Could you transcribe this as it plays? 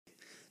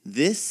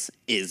This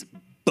is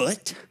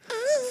Butt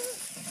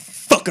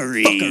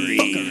Fuckery.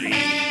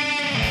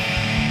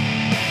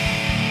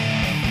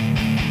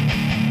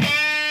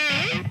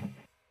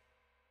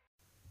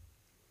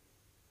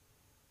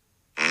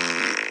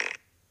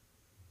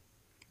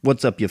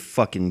 What's up, you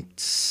fucking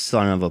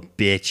son of a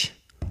bitch?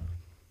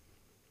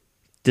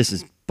 This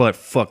is Butt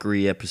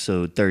Fuckery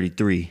episode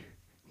 33.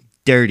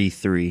 Dirty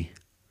 3.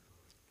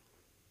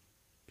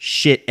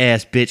 Shit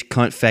ass bitch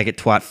cunt faggot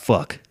twat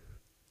fuck.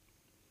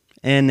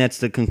 And that's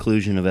the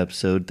conclusion of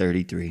episode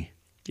 33.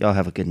 Y'all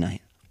have a good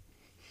night.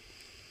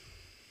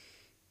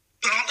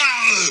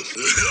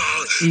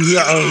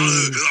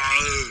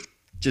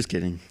 Just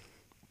kidding.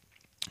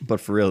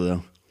 But for real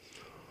though.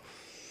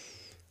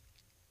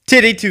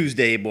 Titty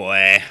Tuesday,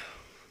 boy.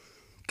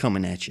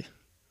 Coming at you.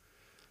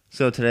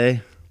 So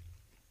today,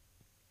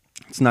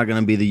 it's not going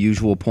to be the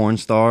usual porn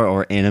star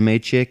or anime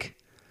chick.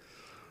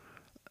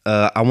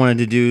 I wanted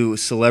to do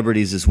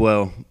celebrities as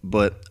well,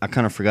 but I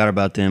kind of forgot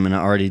about them, and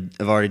I've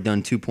already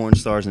done 2 porn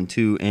stars and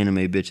 2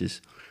 anime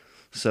bitches.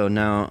 So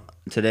now,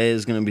 today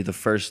is going to be the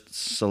first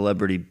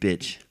celebrity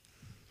bitch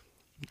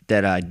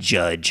that I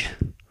judge.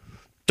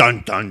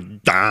 Dun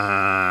dun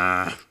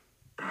dun!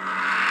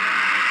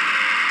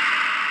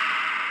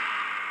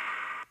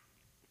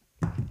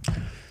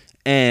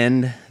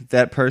 And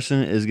that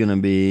person is going to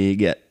be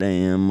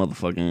goddamn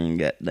motherfucking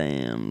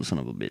goddamn son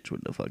of a bitch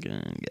with the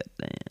fucking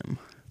goddamn.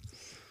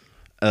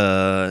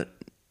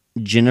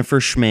 Jennifer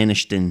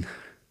Schmaniston.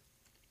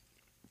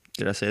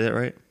 Did I say that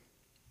right?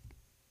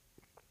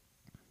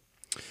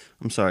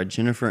 I'm sorry,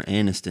 Jennifer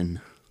Aniston.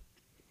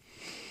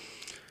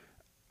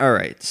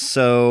 Alright,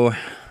 so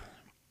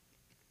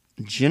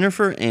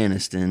Jennifer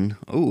Aniston.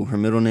 Oh, her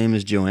middle name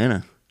is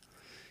Joanna.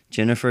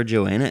 Jennifer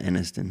Joanna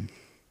Aniston.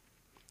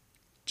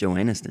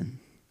 Joanniston.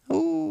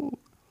 Oh.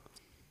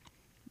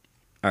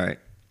 Alright.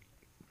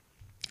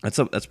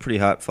 That's pretty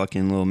hot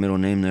fucking little middle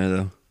name there,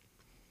 though.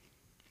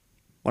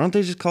 Why don't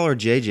they just call her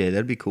JJ?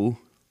 That'd be cool.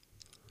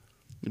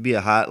 It'd be a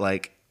hot,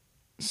 like,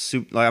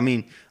 soup. Like, I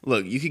mean,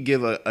 look, you could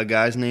give a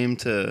guy's name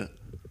to...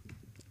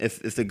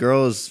 If the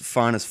girl is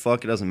fine as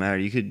fuck, it doesn't matter.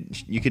 You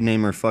could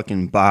name her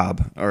fucking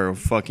Bob or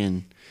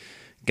fucking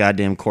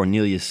goddamn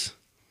Cornelius.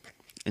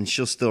 And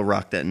she'll still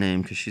rock that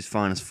name because she's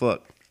fine as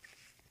fuck.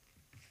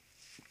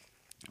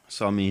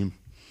 So, I mean,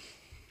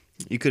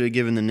 you could have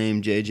given the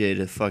name JJ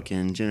to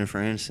fucking Jennifer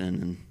Aniston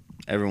and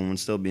everyone would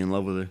still be in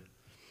love with her.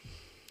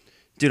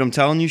 Dude, I'm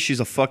telling you, she's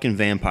a fucking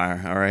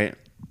vampire, all right?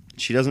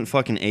 She doesn't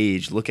fucking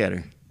age. Look at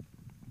her.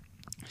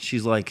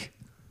 She's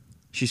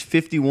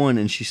 51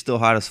 and she's still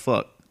hot as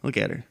fuck. Look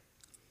at her.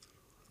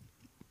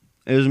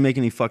 It doesn't make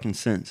any fucking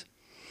sense.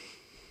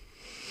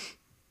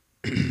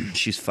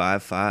 She's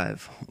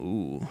 5'5".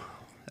 Ooh.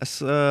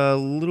 That's a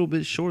little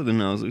bit shorter than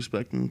I was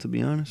expecting, to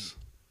be honest.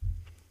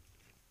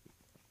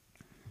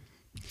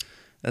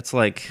 That's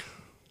like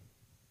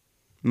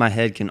my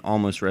head can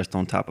almost rest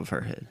on top of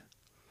her head.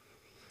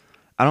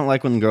 I don't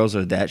like when girls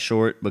are that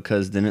short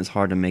because then it's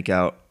hard to make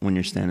out when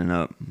you're standing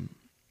up.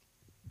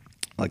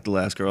 Like the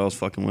last girl I was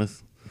fucking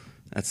with.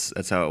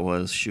 That's how it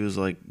was. She was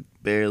like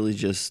barely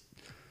just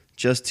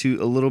a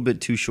little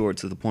bit too short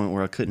to the point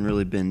where I couldn't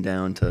really bend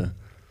down to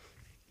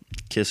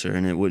kiss her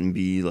and it wouldn't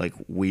be like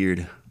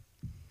weird.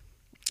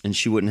 And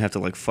she wouldn't have to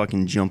like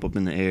fucking jump up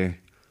in the air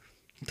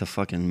to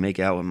fucking make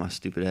out with my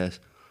stupid ass.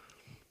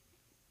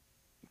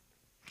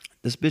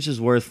 This bitch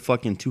is worth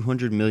fucking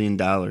 $200 million.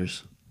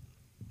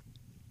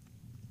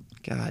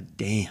 God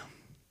damn.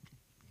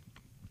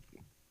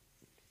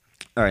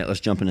 Alright, let's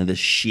jump into this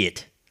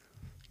shit.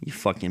 You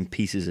fucking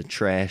pieces of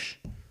trash.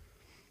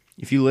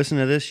 If you listen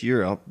to this,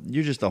 you're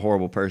just a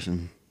horrible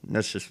person.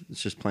 It's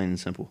just plain and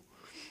simple.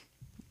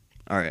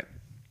 Alright.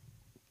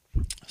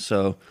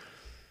 So,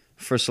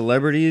 for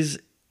celebrities,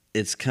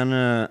 it's kind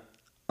of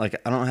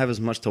like I don't have as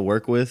much to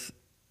work with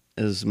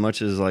as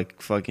much as like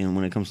fucking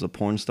when it comes to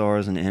porn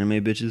stars and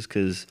anime bitches,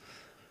 because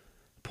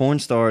porn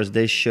stars,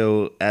 they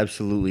show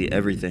absolutely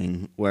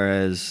everything,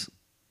 whereas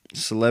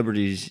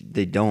celebrities,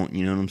 they don't,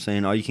 you know what I'm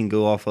saying? All you can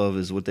go off of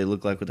is what they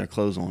look like with their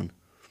clothes on.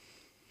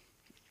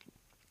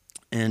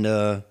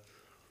 And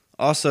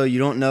also, you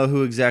don't know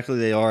who exactly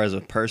they are as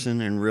a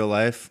person in real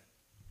life,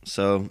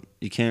 so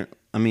you can't,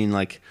 I mean,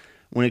 like,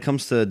 when it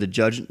comes to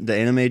the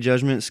anime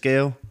judgment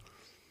scale,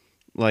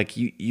 like,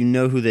 you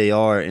know who they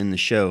are in the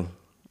show.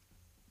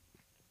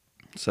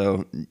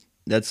 So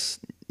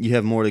you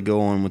have more to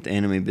go on with the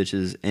anime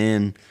bitches,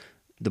 and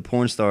the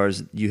porn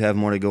stars, you have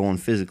more to go on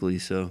physically.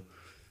 So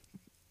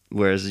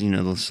whereas, you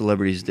know, the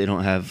celebrities, you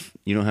don't have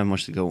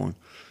much to go on.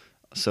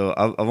 So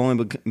I've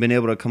only been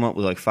able to come up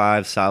with like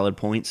 5 solid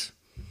points.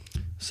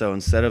 So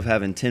instead of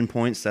having 10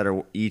 points that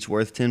are each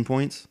worth 10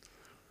 points,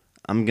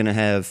 I'm gonna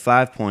have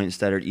 5 points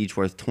that are each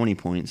worth 20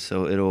 points.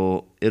 So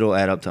it'll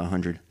add up to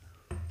 100.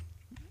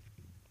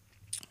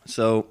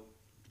 So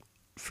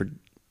for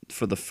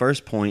the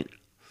first point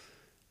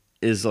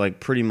is like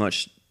pretty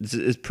much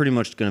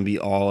going to be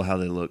all how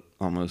they look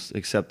almost,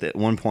 except that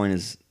one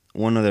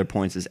of their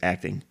points is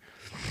acting.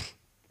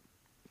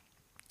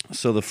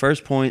 So the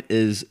first point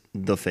is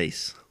the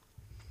face.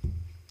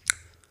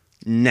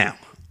 Now,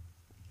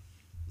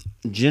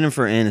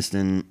 Jennifer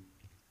Aniston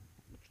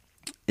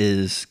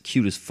is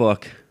cute as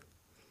fuck.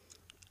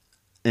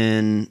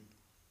 And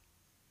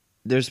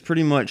there's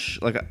pretty much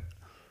like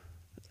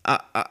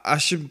I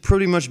should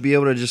pretty much be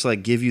able to just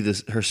like give you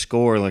her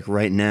score like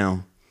right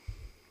now,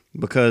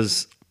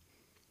 because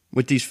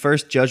with these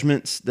first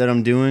judgments that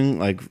I'm doing,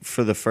 like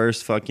for the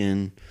first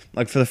anime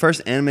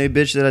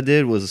bitch that I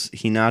did was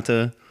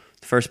Hinata,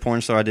 the first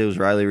porn star I did was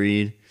Riley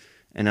Reid,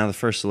 and now the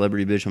first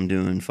celebrity bitch I'm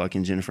doing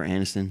fucking Jennifer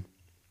Aniston.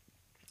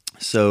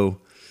 So,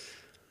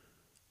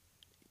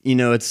 you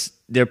know,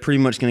 they're pretty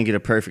much gonna get a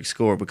perfect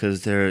score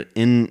because they're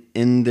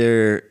in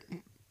their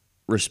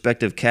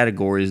respective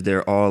categories.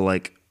 They're all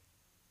like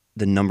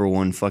the number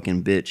one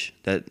fucking bitch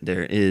that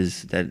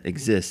that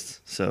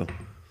exists. So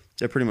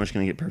they're pretty much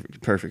gonna get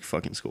perfect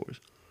fucking scores.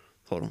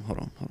 Hold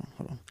on.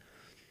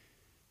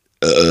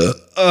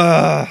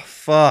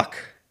 Fuck.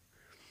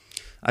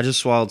 I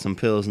just swallowed some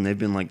pills and they've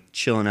been like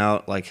chilling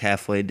out like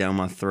halfway down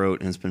my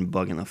throat and it's been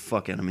bugging the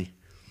fuck out of me.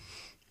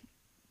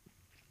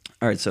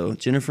 All right, so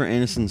Jennifer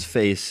Aniston's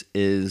face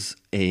is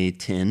a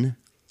 10,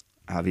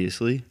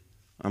 obviously.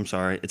 I'm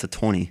sorry, it's a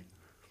 20.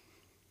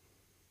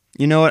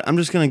 You know what? I'm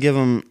just gonna give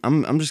him.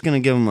 I'm just gonna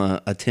give him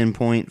a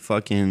 10-point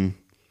fucking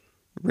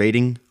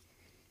rating.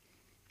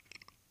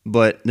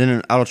 But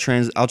then I'll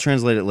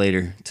translate it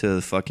later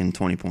to fucking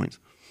 20 points.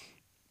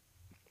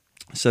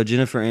 So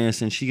Jennifer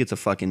Aniston, she gets a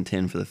fucking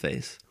 10 for the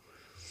face.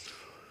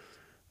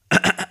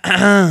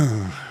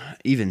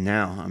 Even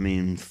now, I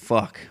mean,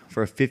 fuck,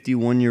 for a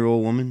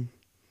 51-year-old woman,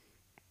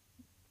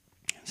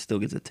 still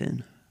gets a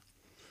 10.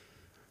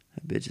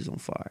 That bitch is on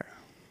fire.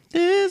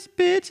 This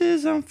bitch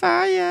is on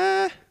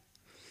fire.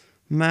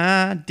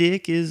 My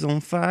dick is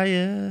on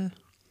fire.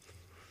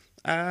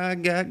 I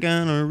got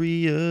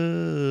gonorrhea.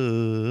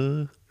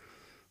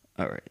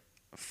 All right,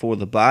 for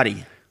the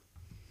body,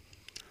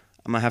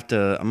 I'm gonna have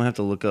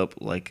to look up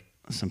like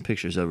some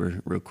pictures of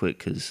her real quick,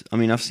 because I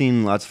mean I've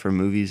seen lots of her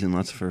movies and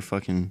lots of her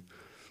fucking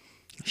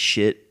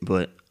shit,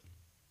 but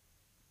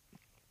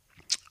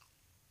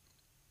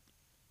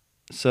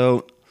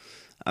so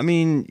I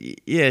mean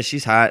yeah,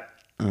 she's hot.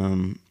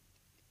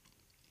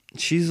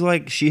 She's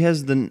like, she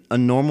has a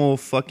normal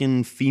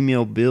fucking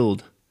female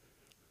build.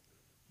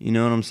 You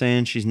know what I'm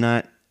saying? She's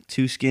not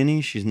too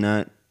skinny. She's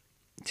not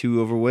too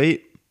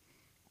overweight.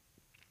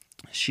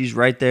 She's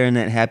right there in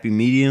that happy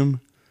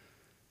medium.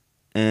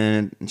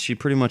 And she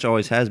pretty much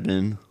always has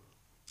been.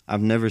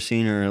 I've never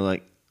seen her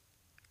like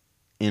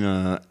in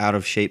a out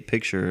of shape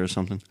picture or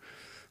something.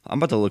 I'm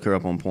about to look her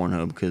up on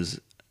Pornhub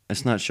because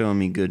it's not showing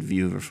me good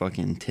view of her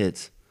fucking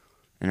tits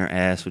and her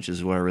ass, which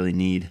is what I really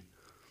need.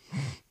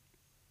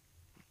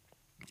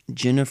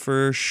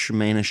 Jennifer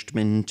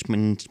Schmanishman.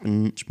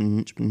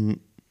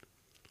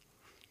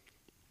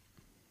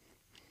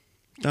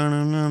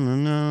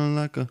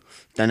 Like a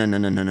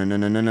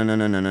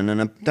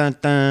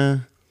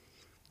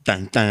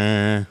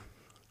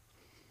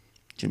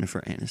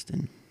Jennifer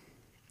Aniston.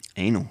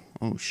 Anal.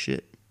 Oh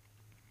shit.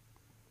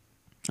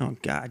 Oh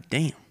god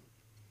damn.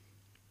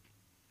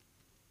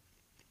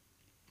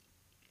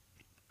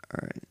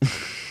 All right.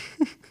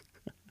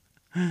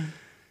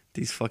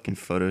 These fucking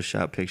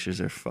Photoshop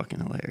pictures are fucking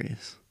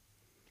hilarious.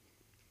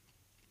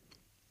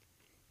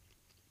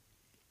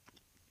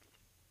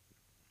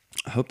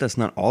 I hope that's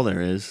not all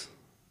there is.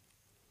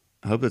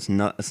 I hope it's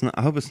not.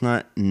 I hope it's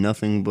not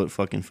nothing but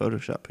fucking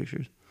Photoshop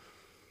pictures.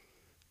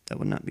 That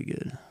would not be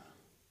good.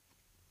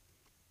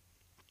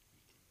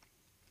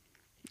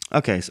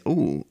 Okay.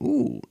 So,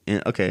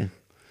 okay.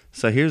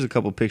 So here's a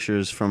couple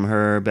pictures from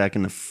her back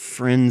in the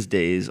Friends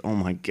days. Oh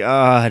my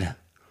god.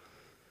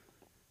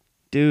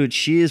 Dude,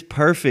 she is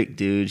perfect,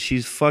 dude.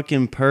 She's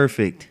fucking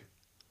perfect.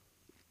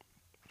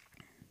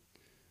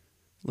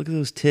 Look at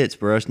those tits,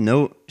 bro.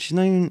 No, she's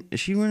not even. Is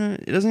she wearing?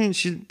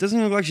 She doesn't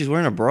even look like she's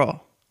wearing a bra.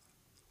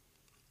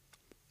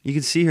 You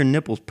can see her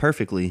nipples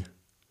perfectly.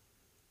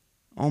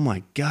 Oh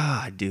my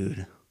god,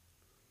 dude.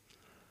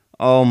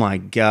 Oh my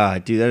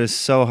god, dude. That is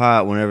so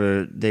hot.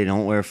 Whenever they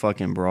don't wear a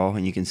fucking bra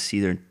and you can see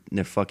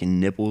their fucking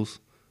nipples.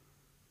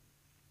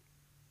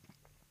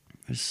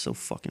 It's so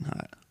fucking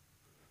hot.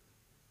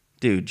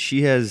 Dude,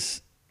 she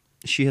has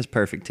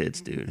perfect tits,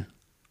 dude.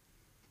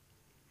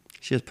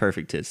 She has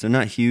perfect tits. They're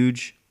not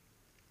huge.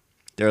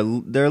 They're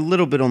a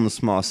little bit on the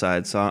small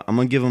side, so I'm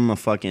gonna give them a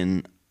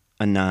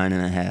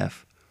 9.5.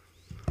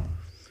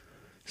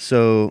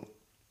 So,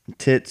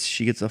 tits,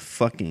 she gets a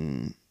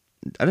fucking.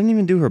 I didn't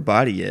even do her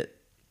body yet.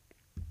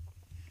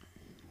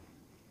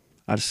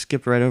 I just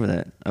skipped right over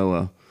that. Oh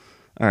well.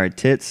 All right,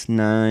 tits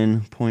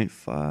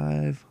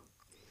 9.5.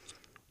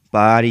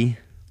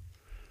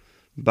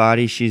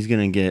 Body, she's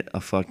gonna get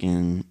a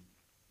fucking.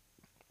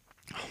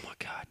 Oh my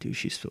god, dude,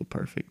 she's so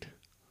perfect.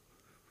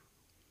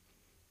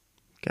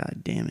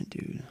 God damn it,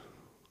 dude.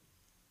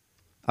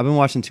 I've been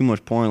watching too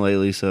much porn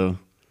lately, so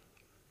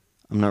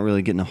I'm not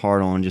really getting a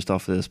hard on just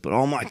off of this. But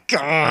oh my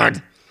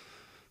god,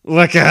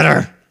 look at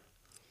her.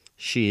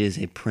 She is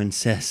a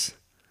princess.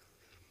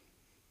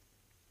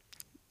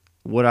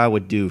 What I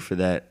would do for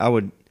that, I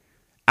would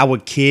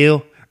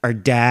kill or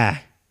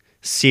die.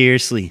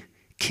 Seriously,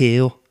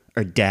 kill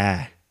or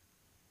die.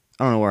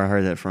 I don't know where I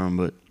heard that from,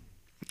 but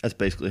that's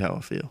basically how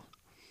I feel.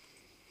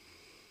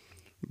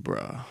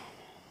 Bruh.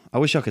 I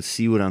wish I could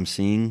see what I'm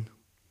seeing.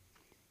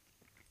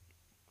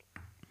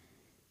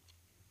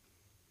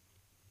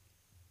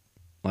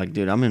 Like,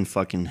 dude, I'm in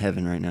fucking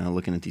heaven right now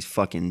looking at these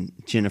fucking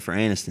Jennifer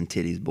Aniston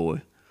titties,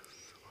 boy.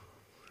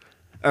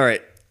 All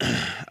right.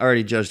 I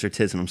already judged her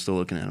tits and I'm still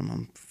looking at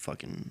them.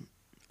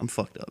 I'm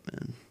fucked up,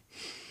 man.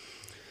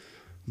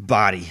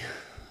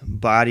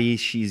 Body,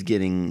 she's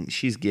getting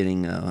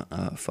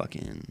a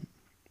fucking...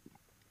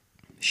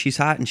 She's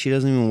hot and she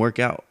doesn't even work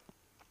out.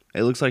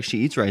 It looks like she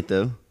eats right,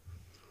 though.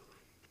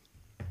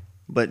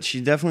 But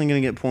she's definitely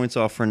going to get points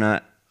off for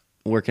not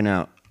working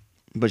out.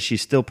 But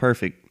she's still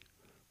perfect.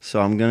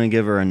 So I'm going to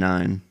give her a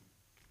 9. I'm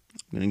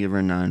going to give her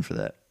a 9 for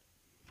that.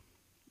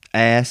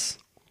 Ass.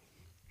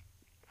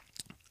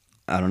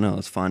 I don't know.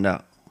 Let's find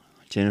out.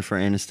 Jennifer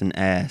Aniston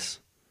ass.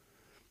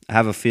 I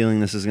have a feeling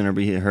this is going to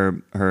be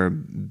her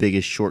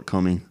biggest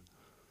shortcoming.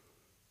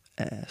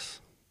 Ass.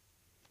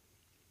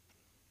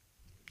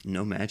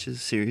 No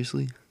matches?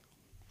 Seriously?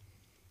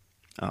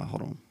 Oh,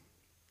 hold on.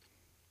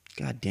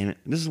 God damn it.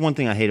 This is one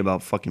thing I hate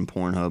about fucking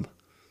Pornhub.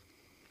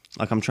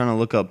 Like, I'm trying to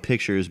look up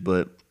pictures,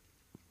 but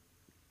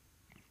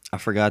I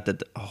forgot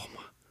that... oh,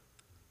 my...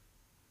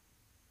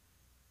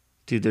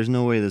 Dude, there's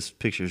no way this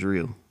picture's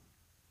real.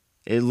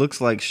 It looks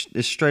like...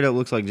 It straight up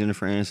looks like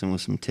Jennifer Aniston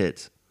with some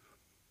tits.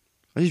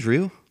 Are these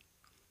real?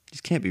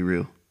 These can't be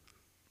real.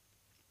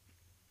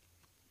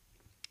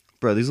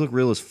 Bro, these look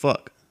real as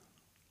fuck.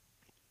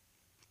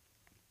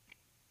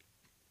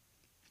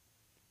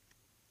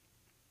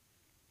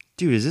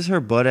 Dude, is this her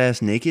butt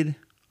ass naked?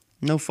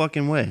 No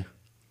fucking way.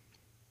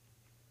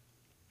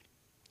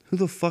 Who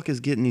the fuck is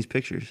getting these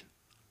pictures?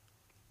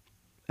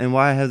 And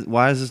why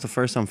is this the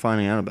first time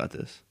finding out about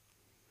this?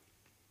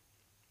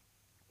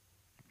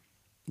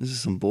 This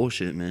is some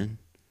bullshit, man.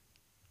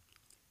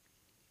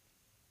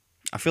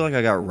 I feel like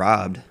I got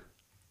robbed.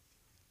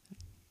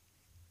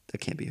 That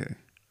can't be her.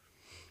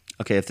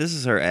 Okay, if this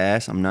is her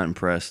ass, I'm not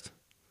impressed.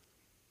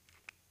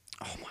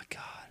 Oh my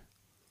God.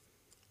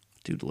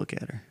 Dude, look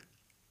at her.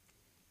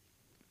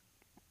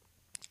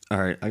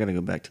 All right, I gotta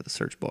go back to the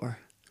search bar.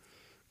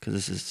 Cause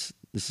this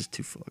is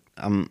too fucked.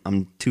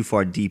 I'm too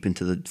far deep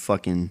into the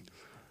fucking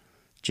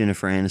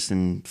Jennifer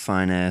Aniston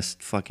fine ass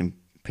fucking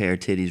pair of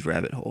titties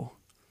rabbit hole.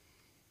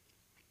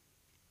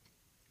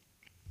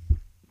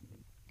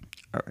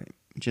 All right,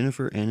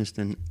 Jennifer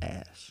Aniston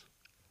ass.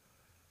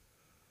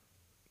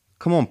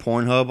 Come on,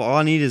 Pornhub. All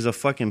I need is a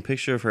fucking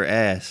picture of her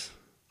ass.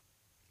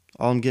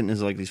 All I'm getting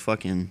is like these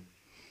fucking...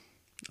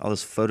 all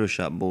this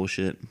Photoshop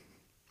bullshit.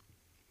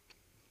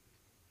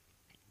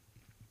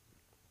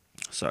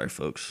 Sorry,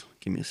 folks.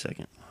 Give me a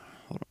second.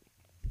 Hold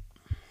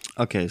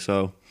on. Okay,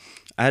 so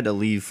I had to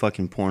leave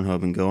fucking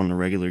Pornhub and go on the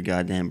regular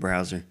goddamn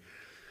browser.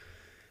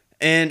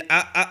 And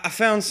I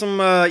found some,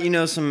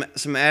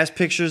 some ass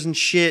pictures and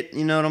shit.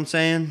 You know what I'm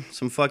saying?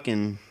 Some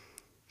fucking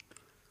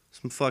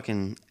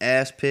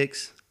ass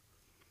pics.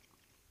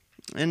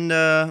 And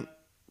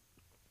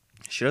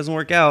she doesn't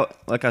work out,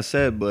 like I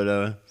said,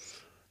 but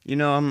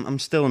I'm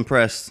still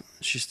impressed.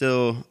 She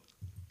still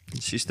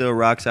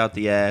rocks out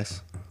the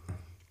ass.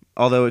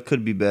 Although it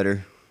could be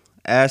better.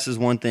 Ass is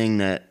one thing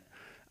that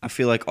I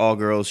feel like all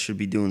girls should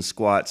be doing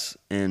squats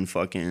and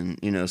fucking,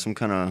 some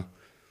kind of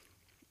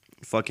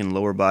fucking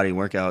lower body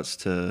workouts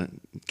to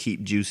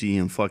keep juicy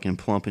and fucking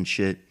plump and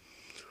shit.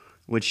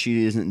 Which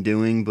she isn't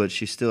doing, but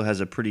she still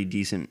has a pretty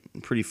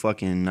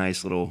fucking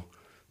nice little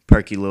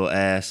perky little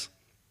ass.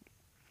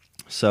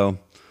 So,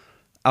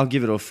 I'll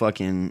give it a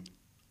fucking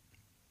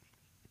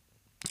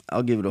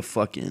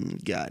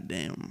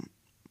goddamn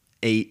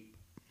 8.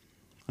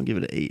 I'll give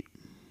it an 8.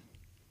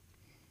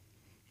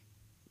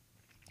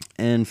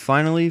 And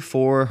finally,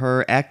 for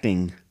her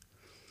acting.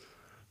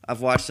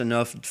 I've watched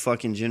enough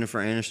fucking Jennifer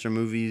Aniston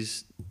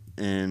movies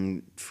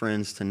and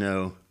Friends to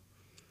know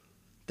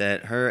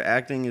that her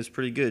acting is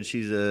pretty good.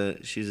 She's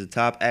a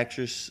top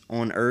actress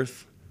on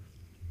Earth.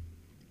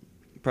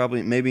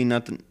 Probably, maybe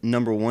not the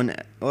number one.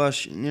 Well,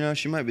 she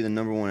might be the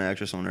number one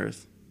actress on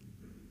Earth.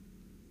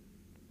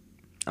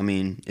 I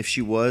mean, if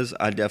she was,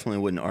 I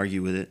definitely wouldn't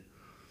argue with it.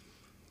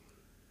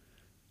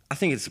 I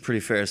think it's a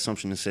pretty fair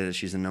assumption to say that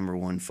she's the number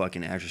one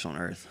fucking actress on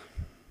Earth.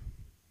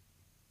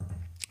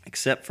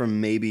 Except for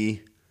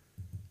maybe,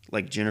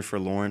 like, Jennifer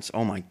Lawrence.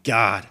 Oh, my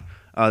God.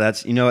 Oh,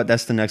 that's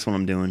the next one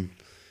I'm doing.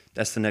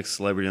 That's the next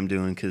celebrity I'm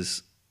doing,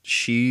 because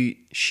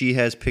she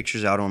has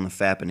pictures out on the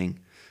Fappening.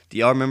 Do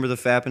y'all remember the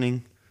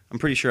Fappening? I'm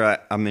pretty sure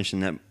I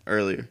mentioned that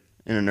earlier,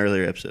 in an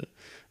earlier episode.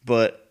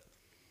 But,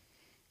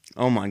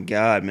 oh my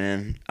God,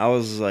 man. I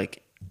was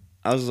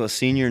a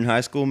senior in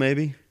high school,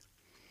 maybe.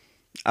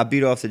 I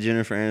beat off the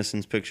Jennifer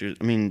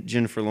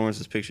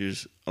Lawrence's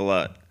pictures a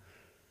lot.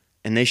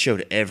 And they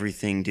showed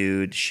everything,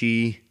 dude.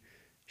 She's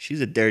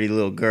a dirty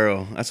little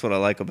girl. That's what I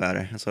like about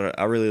her. That's what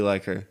I really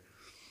like her.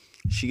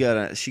 She got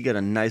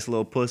a nice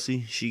little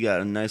pussy. She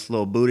got a nice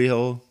little booty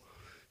hole.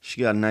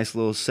 She got a nice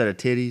little set of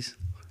titties.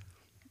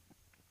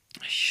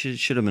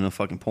 Should have been a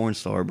fucking porn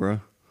star, bro.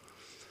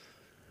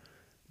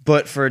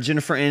 But for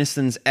Jennifer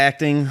Aniston's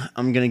acting,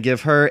 I'm going to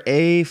give her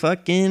a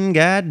fucking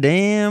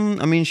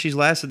goddamn... I mean, she's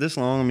lasted this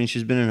long. I mean,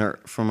 she's been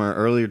from her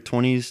earlier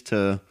 20s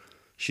to...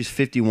 She's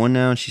 51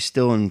 now, and she's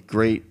still in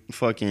great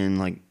fucking,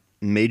 like,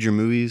 major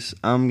movies.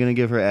 I'm going to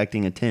give her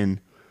acting a 10.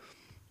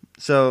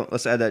 So,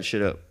 let's add that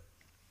shit up.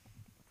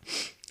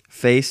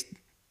 Face,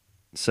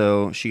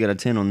 so she got a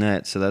 10 on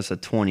that, so that's a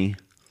 20.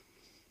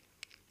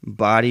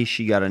 Body,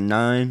 she got a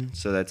 9,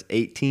 so that's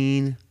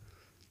 18.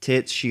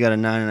 Tits, she got a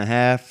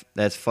 9.5,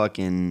 that's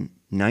fucking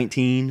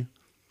 19.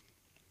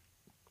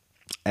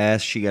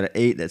 Ass, she got an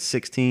 8, that's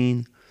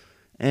 16.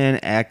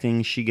 And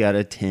acting, she got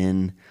a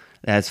 10,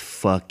 that's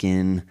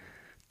fucking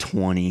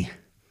 20.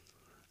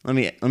 Let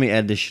me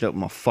add this shit up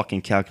with my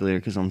fucking calculator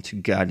because I'm too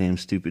goddamn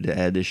stupid to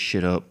add this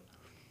shit up.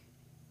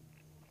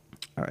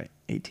 All right,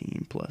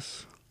 18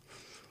 plus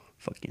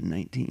fucking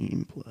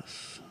 19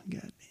 plus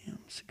goddamn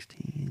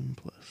 16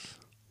 plus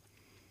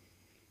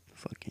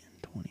fucking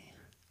 20.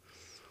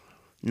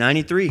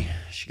 93.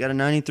 She got a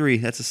 93.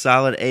 That's a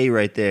solid A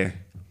right there.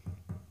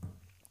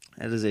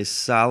 That is a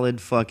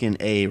solid fucking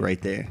A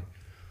right there.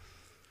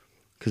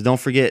 Because don't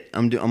forget,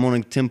 I'm on a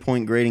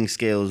 10-point grading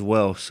scale as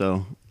well,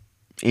 so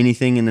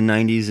anything in the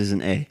 90s is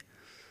an A.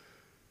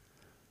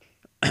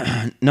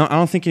 No, I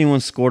don't think anyone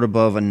scored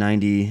above a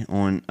 90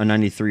 on a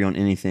 93 on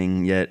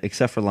anything yet,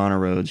 except for Lana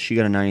Rhoades. She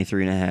got a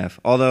 93.5.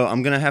 Although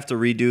I'm gonna have to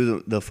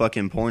redo the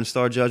fucking porn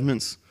star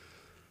judgments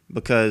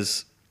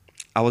because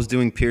I was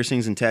doing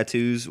piercings and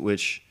tattoos,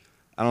 which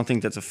I don't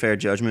think that's a fair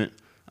judgment.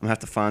 I'm gonna have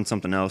to find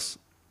something else.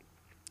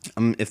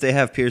 If they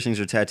have piercings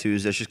or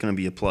tattoos, that's just gonna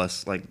be a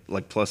plus, like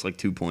plus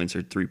 2 points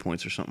or 3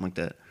 points or something like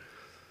that.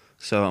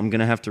 So I'm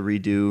gonna have to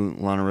redo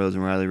Lana Rhoades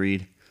and Riley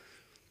Reid,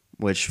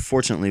 which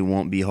fortunately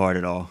won't be hard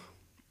at all.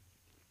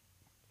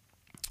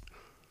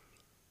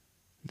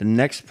 The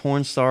next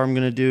porn star I'm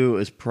going to do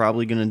is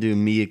probably going to do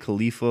Mia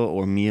Khalifa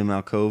or Mia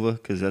Malkova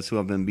because that's who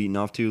I've been beating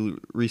off to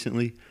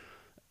recently.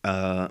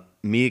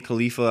 Mia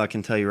Khalifa, I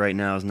can tell you right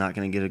now, is not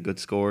going to get a good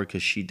score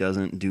because she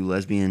doesn't do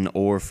lesbian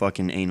or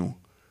fucking anal.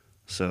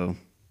 So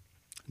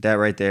that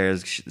right there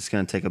is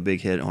going to take a big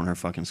hit on her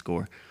fucking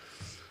score.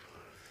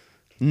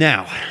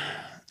 Now,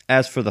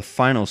 as for the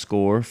final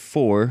score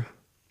for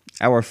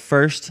our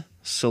first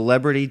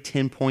celebrity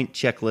 10-point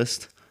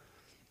checklist,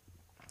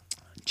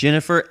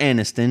 Jennifer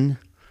Aniston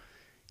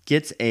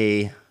gets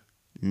a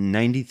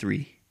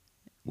 93,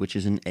 which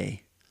is an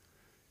A.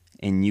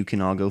 And you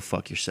can all go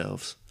fuck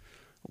yourselves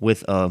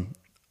with a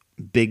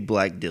big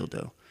black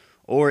dildo.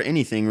 Or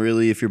anything,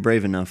 really, if you're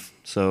brave enough.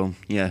 So,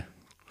 yeah.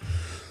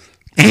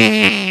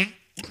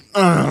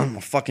 My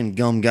fucking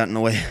gum got in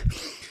the way.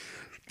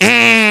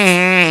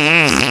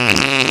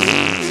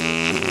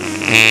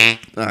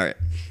 Alright,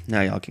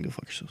 now y'all can go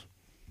fuck yourselves.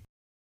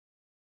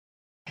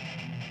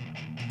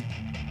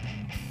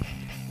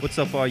 What's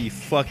up, all you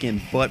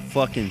fucking butt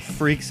fucking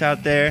freaks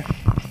out there?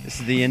 This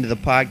is the end of the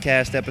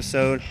podcast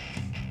episode.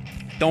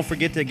 Don't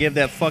forget to give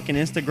that fucking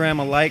Instagram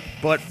a like.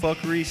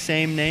 Buttfuckery,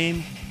 same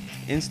name.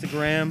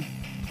 Instagram.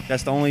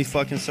 That's the only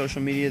fucking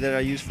social media that I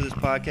use for this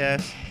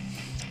podcast.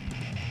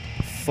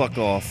 Fuck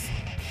off,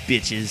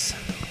 bitches.